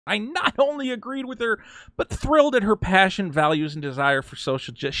I not only agreed with her, but thrilled at her passion, values, and desire for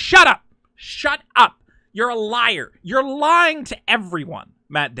social justice. Shut up! Shut up! You're a liar. You're lying to everyone,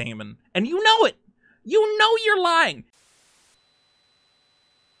 Matt Damon. And you know it. You know you're lying.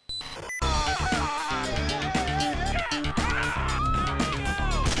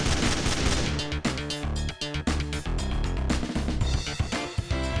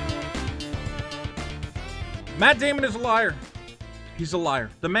 Matt Damon is a liar. He's a liar.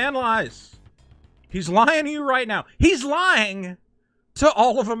 The man lies. He's lying to you right now. He's lying to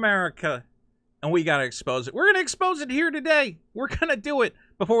all of America. And we gotta expose it. We're gonna expose it here today. We're gonna do it.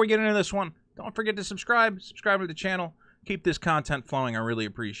 Before we get into this one, don't forget to subscribe. Subscribe to the channel. Keep this content flowing. I really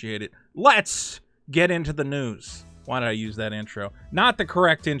appreciate it. Let's get into the news. Why did I use that intro? Not the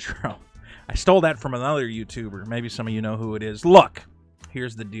correct intro. I stole that from another YouTuber. Maybe some of you know who it is. Look,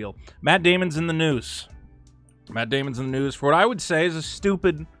 here's the deal. Matt Damon's in the news. Matt Damon's in the news for what I would say is a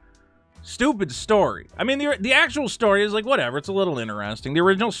stupid story. I mean, the actual story is like, whatever. It's a little interesting. The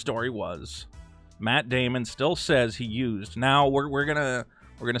original story was Matt Damon still says he used. Now we're gonna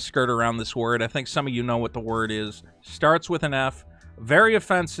skirt around this word. I think some of you know what the word is. Starts with an F. Very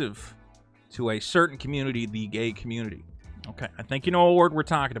offensive to a certain community, the gay community. Okay, I think you know what word we're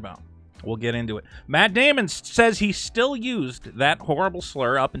talking about. We'll get into it. Matt Damon says he still used that horrible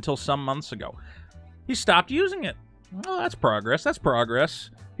slur up until some months ago. He stopped using it. Oh, that's progress. That's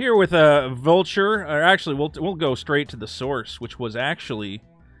progress. Here with Vulture, or actually, we'll go straight to the source, which was actually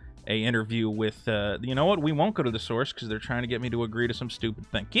a interview with. You know what? We won't go to the source because they're trying to get me to agree to some stupid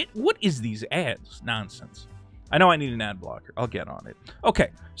thing. What is these ads? Nonsense. I know I need an ad blocker. I'll get on it. Okay,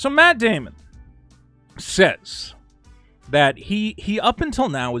 so Matt Damon says that he up until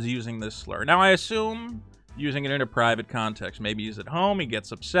now was using this slur. Now I assume using it in a private context. Maybe he's at home. He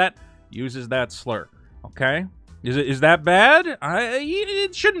gets upset. Uses that slur. Okay, is that bad?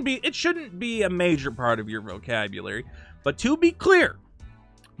 It shouldn't be. It shouldn't be a major part of your vocabulary. But to be clear,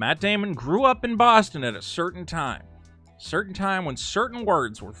 Matt Damon grew up in Boston at a certain time when certain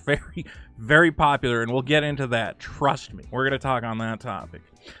words were very, very popular, and we'll get into that. Trust me, we're gonna talk on that topic.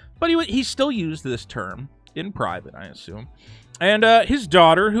 But he still used this term in private, I assume. And his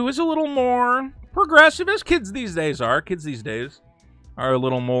daughter, who is a little more progressive, as kids these days are. Kids these days are a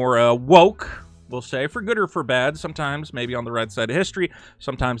little more woke, we'll say, for good or for bad. Sometimes maybe on the right side of history.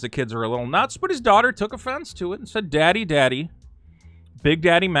 Sometimes the kids are a little nuts, but his daughter took offense to it and said, "Daddy, Daddy." Big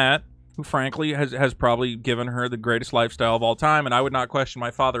Daddy Matt, who frankly has probably given her the greatest lifestyle of all time, and I would not question my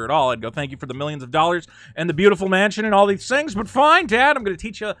father at all. I'd go, "Thank you for the millions of dollars and the beautiful mansion and all these things, but fine, Dad, I'm going to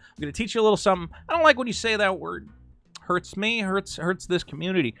teach you a little something. I don't like when you say that word. Hurts me, hurts this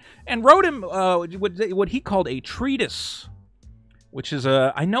community." And wrote him what he called a treatise, which is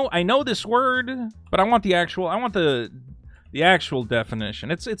I know this word, but I want the actual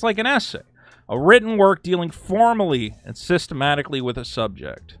definition. It's like an essay, a written work dealing formally and systematically with a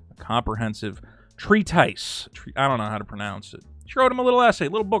subject, a comprehensive treatise. I don't know how to pronounce it. She wrote him a little essay, a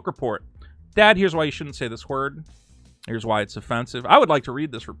little book report. "Dad, here's why you shouldn't say this word. Here's why it's offensive." I would like to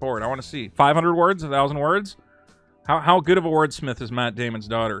read this report. I want to see 500 words, 1,000 words. How good of a wordsmith is Matt Damon's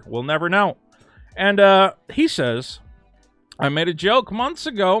daughter? We'll never know. And he says, "I made a joke months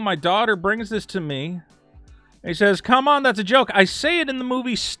ago. My daughter brings this to me." He says, "Come on, that's a joke. I say it in the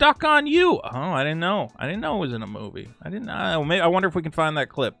movie Stuck on You." Oh, I didn't know. I didn't know it was in a movie. I didn't know. I wonder if we can find that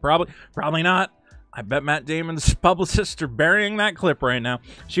clip. Probably not. I bet Matt Damon's publicists are burying that clip right now.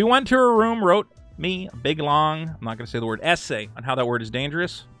 "She went to her room, wrote me a big, long, I'm not going to say the word, essay on how that word is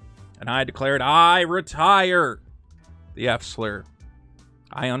dangerous. And I declared, I retire." The F slur.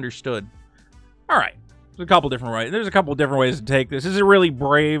 I understood. All right. There's a couple different ways to take this. Is it really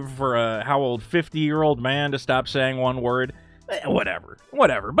brave for a how old 50-year-old man to stop saying one word? Whatever.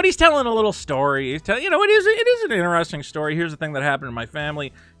 But he's telling a little story. It is an interesting story. Here's the thing that happened in my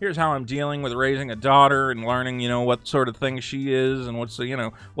family. Here's how I'm dealing with raising a daughter and learning, what sort of thing she is and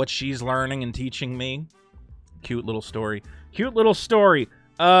what she's learning and teaching me. Cute little story.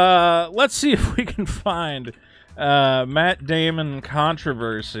 Let's see if we can find Matt Damon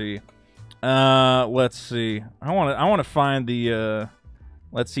controversy. Let's see. I want to find the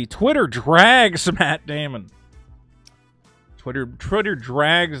let's see. Twitter drags Matt Damon. Twitter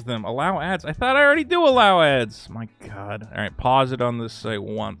drags them. Allow ads. I thought I already do allow ads. My God. All right, pause it on this site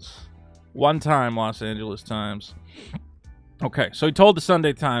once. One time, Los Angeles Times. Okay, so he told the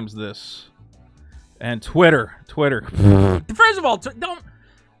Sunday Times this. And Twitter. First of all,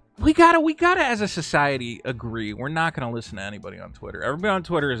 we gotta as a society agree we're not gonna listen to anybody on Twitter. Everybody on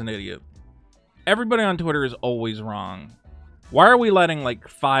Twitter is an idiot. Everybody on Twitter is always wrong. Why are we letting, like,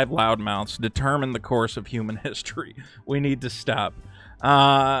 5 loudmouths determine the course of human history? We need to stop.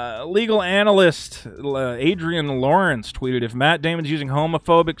 Legal analyst Adrian Lawrence tweeted, if Matt Damon's using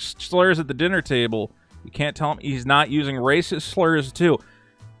homophobic slurs at the dinner table, you can't tell him he's not using racist slurs too.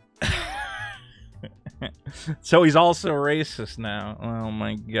 So he's also racist now. Oh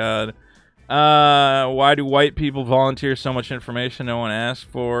my god. Why do white people volunteer so much information no one asked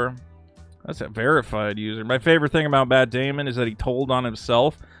for? That's a verified user. My favorite thing about Matt Damon is that he told on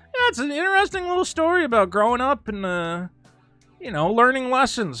himself. Yeah, it's an interesting little story about growing up and, you know, learning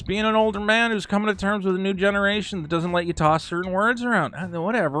lessons. Being an older man who's coming to terms with a new generation that doesn't let you toss certain words around.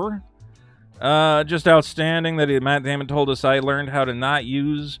 Whatever. Just outstanding that Matt Damon told us I learned how to not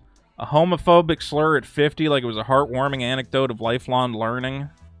use a homophobic slur at 50 like it was a heartwarming anecdote of lifelong learning.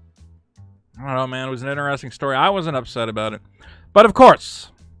 I don't know, man. It was an interesting story. I wasn't upset about it. But, of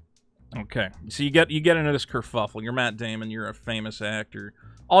course. Okay. So you get into this kerfuffle. You're Matt Damon. You're a famous actor.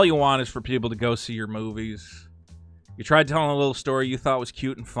 All you want is for people to go see your movies. You tried telling a little story you thought was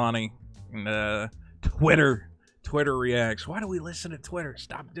cute and funny. And, Twitter reacts. Why do we listen to Twitter?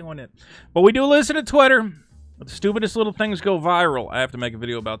 Stop doing it. But we do listen to Twitter. The stupidest little things go viral. I have to make a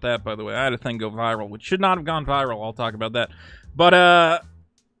video about that, by the way. I had a thing go viral, which should not have gone viral. I'll talk about that. But,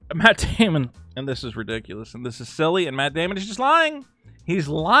 Matt Damon, and this is ridiculous, and this is silly, and Matt Damon is just lying. He's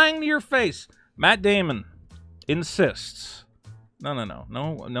lying to your face. Matt Damon insists. No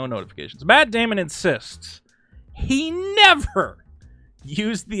notifications. Matt Damon insists he never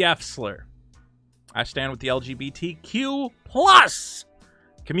used the F slur. I stand with the LGBTQ plus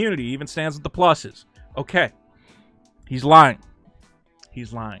community. Even stands with the pluses. Okay. He's lying.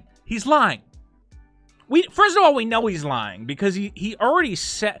 He's lying. He's lying. First of all, we know he's lying because he already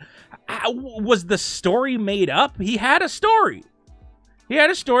said... Was the story made up? He had a story. He had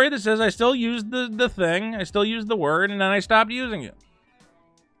a story that says, I still used the thing, I still used the word, and then I stopped using it.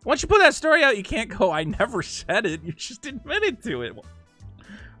 Once you put that story out, you can't go, I never said it. You just admitted to it.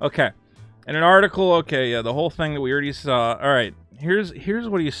 Okay. In an article, okay, yeah, the whole thing that we already saw. All right, here's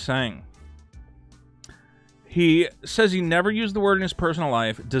what he's saying. He says he never used the word in his personal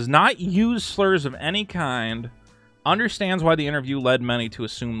life, does not use slurs of any kind, understands why the interview led many to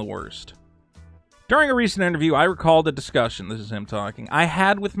assume the worst. During a recent interview, I recalled a discussion, this is him talking, I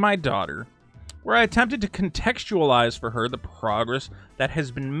had with my daughter, where I attempted to contextualize for her the progress that has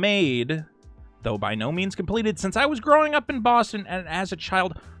been made, though by no means completed, since I was growing up in Boston and as a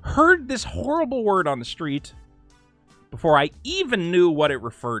child heard this horrible word on the street before I even knew what it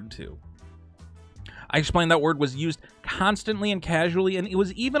referred to. I explained that word was used constantly and casually, and it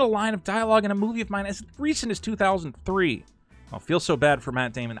was even a line of dialogue in a movie of mine as recent as 2003. I feel so bad for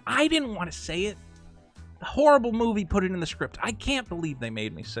Matt Damon. I didn't want to say it. The horrible movie put it in the script. I can't believe they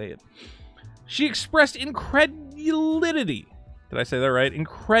made me say it. She expressed incredulity. Did I say that right?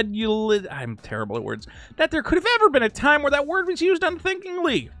 Incredulity. I'm terrible at words. That there could have ever been a time where that word was used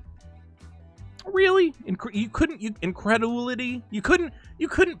unthinkingly. Really? Incredulity? You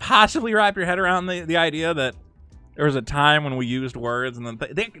couldn't possibly wrap your head around the idea that there was a time when we used words and then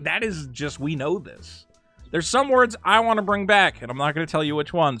that is just, we know this. There's some words I want to bring back, and I'm not going to tell you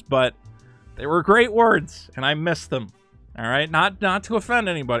which ones, but they were great words, and I miss them. All right? Not to offend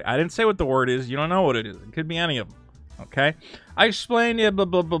anybody. I didn't say what the word is. You don't know what it is. It could be any of them. Okay? I explained, yeah, blah,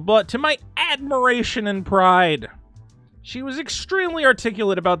 blah, blah, blah, to my admiration and pride. She was extremely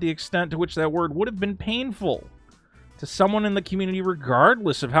articulate about the extent to which that word would have been painful to someone in the community,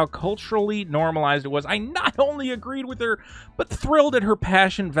 regardless of how culturally normalized it was. I not only agreed with her, but thrilled at her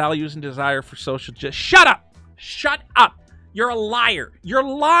passion, values, and desire for social justice. Shut up! Shut up! You're a liar. You're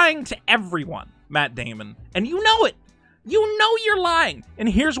lying to everyone, Matt Damon. And you know it. You know you're lying. And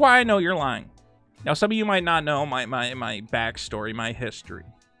here's why I know you're lying. Now, some of you might not know my backstory, my history.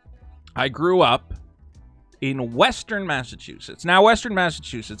 I grew up in Western Massachusetts. Now, Western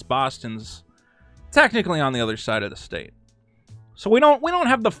Massachusetts, Boston's technically on the other side of the state. So we don't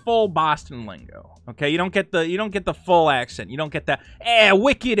have the full Boston lingo. Okay, you don't get the full accent. You don't get the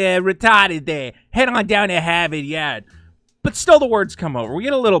wicked retarded there. Head on down to Harvard Yard. But still the words come over. We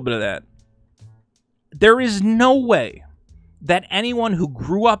get a little bit of that. There is no way that anyone who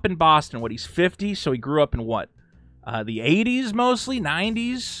grew up in Boston, what, he's 50, so he grew up in what? The 80s mostly,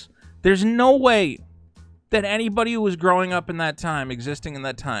 90s? There's no way that anybody who was growing up in that time, existing in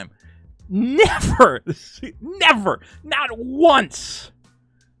that time, never, not once,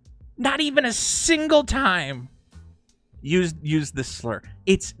 not even a single time, used this slur.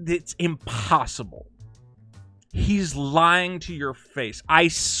 It's impossible. He's lying to your face. I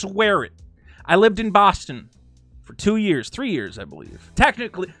swear it. I lived in Boston for 3 years, I believe.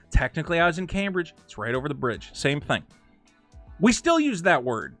 Technically, I was in Cambridge. It's right over the bridge. Same thing. We still use that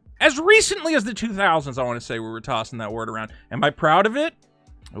word. As recently as the 2000s, I want to say we were tossing that word around. Am I proud of it?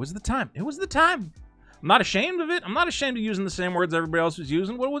 It was the time. It was the time. I'm not ashamed of it. I'm not ashamed of using the same words everybody else was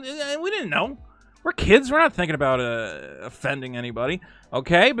using. We didn't know. We're kids. We're not thinking about offending anybody.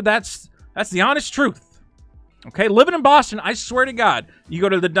 Okay, but that's the honest truth. Okay, living in Boston, I swear to God, you go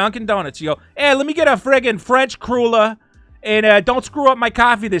to the Dunkin' Donuts, you go, hey, let me get a friggin' French cruller, and don't screw up my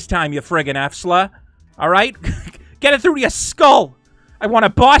coffee this time, you friggin' F-sla. All right? Get it through your skull. I want a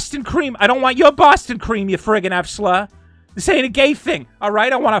Boston cream. I don't want your Boston cream, you friggin' F-sla. This ain't a gay thing, all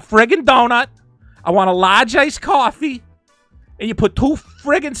right? I want a friggin' donut. I want a large iced coffee. And you put 2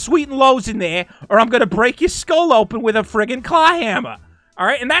 friggin' sweet and lows in there, or I'm gonna break your skull open with a friggin' claw hammer. All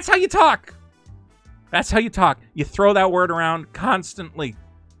right? And that's how you talk. That's how you talk. You throw that word around constantly.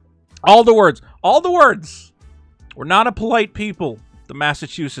 All the words. All the words. We're not a polite people, the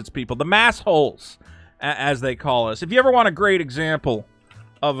Massachusetts people. The massholes, as they call us. If you ever want a great example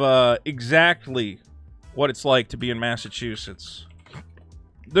of exactly what it's like to be in Massachusetts,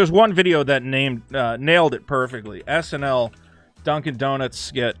 there's one video that nailed it perfectly. SNL Dunkin' Donuts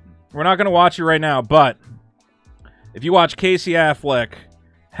skit. We're not going to watch it right now, but if you watch Casey Affleck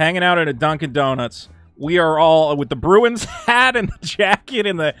hanging out at a Dunkin' Donuts, we are all with the Bruins hat and the jacket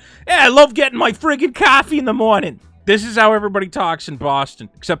and the, yeah, I love getting my friggin' coffee in the morning. This is how everybody talks in Boston,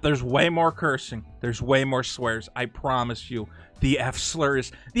 except there's way more cursing. There's way more swears. I promise you. The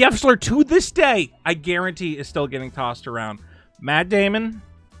F-slurs. The F-slur to this day, I guarantee, is still getting tossed around. Matt Damon,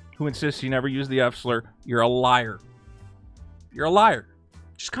 who insists you never use the F-slur, you're a liar. You're a liar.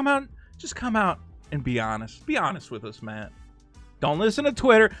 Just come out and be honest. Be honest with us, Matt. Don't listen to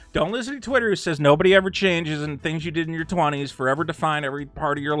Twitter. Don't listen to Twitter who says nobody ever changes and things you did in your 20s forever define every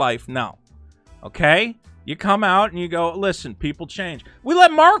part of your life. No. Okay? You come out and you go, listen, people change. We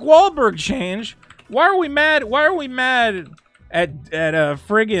let Mark Wahlberg change. Why are we mad? Why are we mad at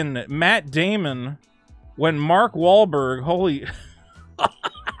friggin' Matt Damon when Mark Wahlberg, holy...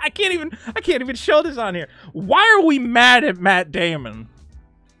 I can't even show this on here. Why are we mad at Matt Damon?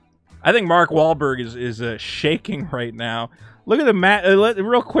 I think Mark Wahlberg is shaking right now. Look at the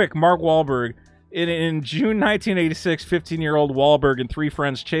real quick, Mark Wahlberg. In June 1986, 15-year-old Wahlberg and 3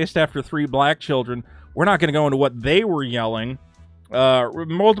 friends chased after 3 black children. We're not going to go into what they were yelling.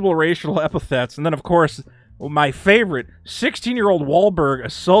 Multiple racial epithets. And then, of course, my favorite, 16-year-old Wahlberg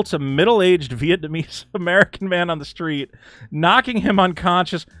assaults a middle-aged Vietnamese American man on the street, knocking him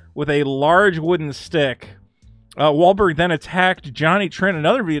unconscious with a large wooden stick. Wahlberg then attacked Johnny Trent,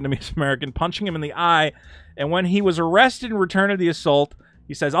 another Vietnamese American, punching him in the eye. And when he was arrested in return of the assault,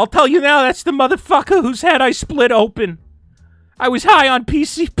 he says, I'll tell you now, that's the motherfucker whose head I split open. I was high on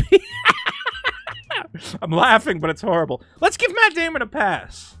PCP. I'm laughing, but it's horrible. Let's give Matt Damon a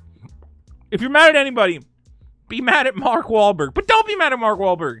pass. If you're mad at anybody, be mad at Mark Wahlberg. But don't be mad at Mark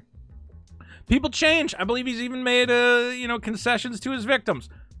Wahlberg. People change. I believe he's even made, concessions to his victims.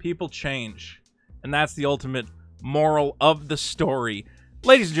 People change. And that's the ultimate moral of the story.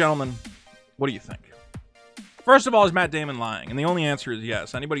 Ladies and gentlemen, what do you think? First of all, is Matt Damon lying? And the only answer is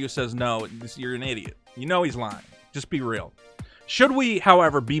yes. Anybody who says no, you're an idiot. You know he's lying. Just be real. Should we,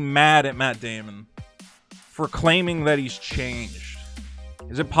 however, be mad at Matt Damon for claiming that he's changed?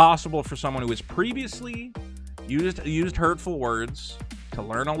 Is it possible for someone who has previously used hurtful words to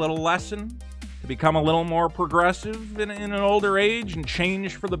learn a little lesson, to become a little more progressive in an older age and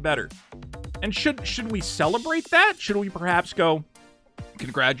change for the better? And should we celebrate that? Should we perhaps go,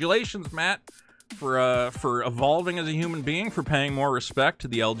 congratulations, Matt, for evolving as a human being, for paying more respect to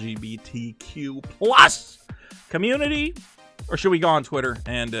the LGBTQ plus community? Or should we go on Twitter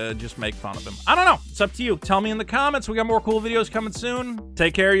and just make fun of him? I don't know. It's up to you. Tell me in the comments. We got more cool videos coming soon.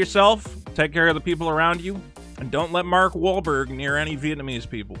 Take care of yourself. Take care of the people around you. And don't let Mark Wahlberg near any Vietnamese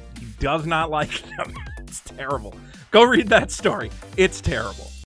people. He does not like them. It's terrible. Go read that story. It's terrible.